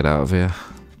just want to get out of here.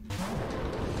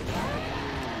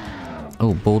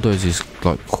 Oh, bulldoze is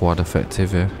like quite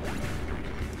effective here.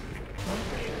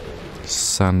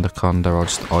 Sandaconda, I'll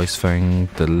just Ice Fang,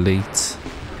 delete.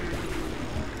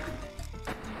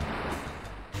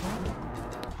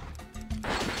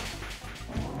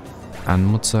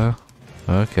 And Mudsa.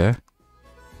 Okay.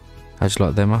 How'd you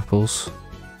like them apples?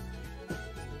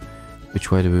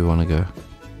 Which way do we want to go?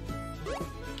 I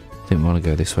think we want to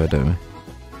go this way, don't we?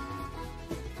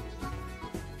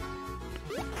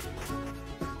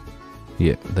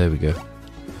 Yeah, there we go.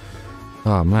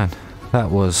 Oh man,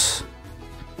 that was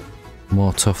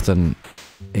more tough than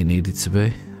it needed to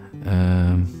be.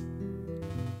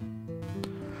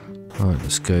 Right,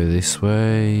 let's go this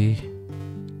way.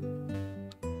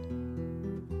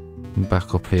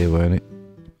 Back up here, won't it?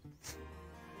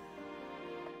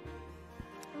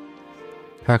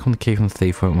 How come the key from the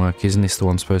thief won't work? Isn't this the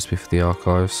one supposed to be for the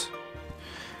archives?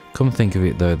 Come to think of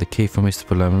it though, the key from Mr.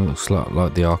 Paloma looks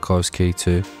like the archives key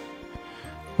too.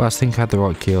 Well, I think I had the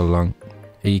right key all along.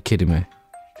 Are you kidding me?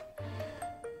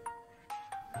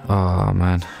 Oh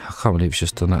man, I can't believe it's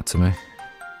just done that to me.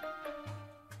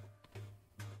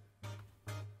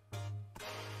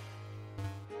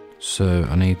 So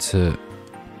I need to...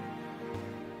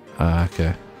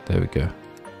 okay, there we go.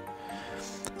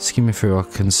 Skimming through, I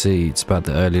can see it's about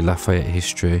the early Lafayette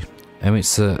history.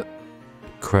 Amidst the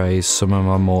craze, some of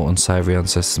my more unsavoury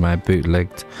ancestors may have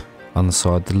bootlegged on the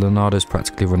side. The Leonardos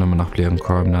practically run a monopoly on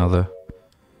crime now though.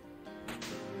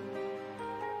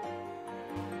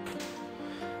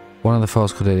 One of the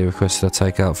files Cordelia requested I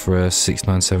take out for a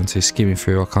 6970. Skimming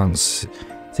through, I can't see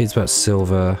it's about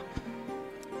Silver.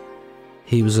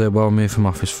 He was well removed from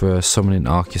office for summoning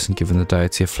Arceus and giving the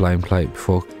deity a flame plate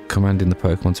before commanding the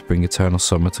Pokemon to bring eternal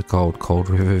summer to cold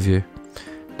Riverview.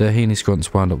 The heinous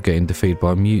grunts wound up getting defeated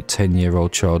by a mute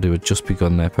 10-year-old child who had just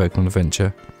begun their Pokemon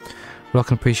adventure. Well, I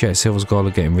can appreciate Silver's goal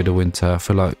of getting rid of winter. I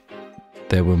feel like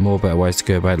there were more better ways to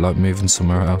go about it, like moving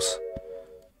somewhere else.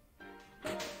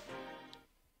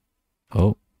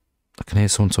 Oh, I can hear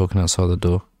someone talking outside the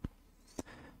door.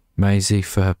 Maisie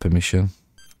for her permission.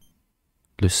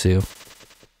 Lucille.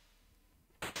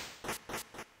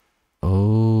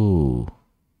 Oh.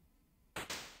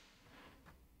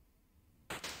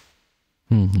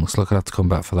 Looks like I'll have to come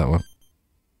back for that one.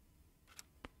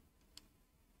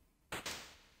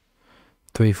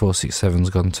 3467's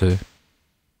gone too.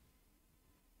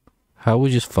 How are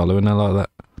we just following her like that?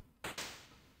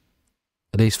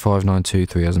 At least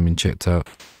 5923 hasn't been checked out.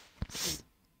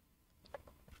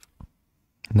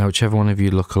 Now, whichever one of you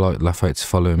look like Lafayette's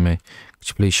following me, could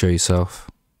you please show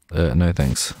yourself? No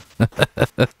thanks.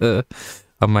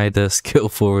 I made a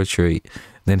skillful retreat,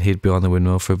 then hid behind the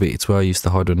windmill for a bit. It's where I used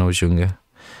to hide when I was younger.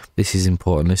 This is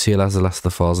important. Lucille has the last of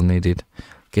the files I needed.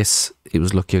 Guess it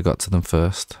was lucky I got to them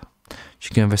first.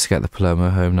 Should go investigate the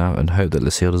Palermo home now and hope that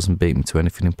Lucille doesn't beat me to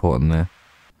anything important there.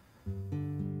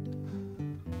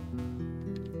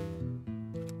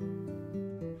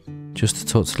 Just to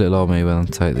talk to little old me when I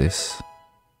take this.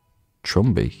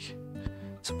 Trumbeak.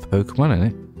 It's a Pokemon, isn't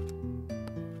it?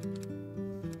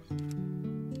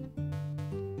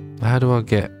 How do I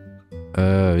get...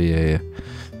 Oh, yeah.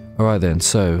 Alright then,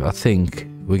 so I think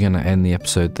we're going to end the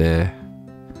episode there.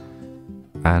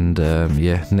 And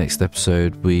yeah, next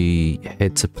episode we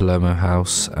head to Palermo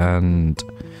House and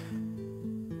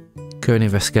go and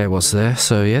investigate what's there.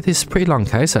 So yeah, this is a pretty long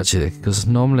case actually, because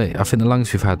normally I think the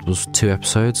longest we've had was 2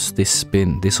 episodes. This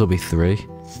will be 3.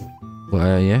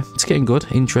 But yeah, it's getting good,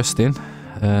 interesting.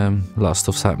 A lot of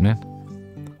stuff's happening.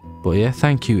 But yeah,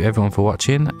 thank you everyone for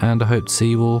watching, and I hope to see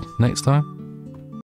you all next time.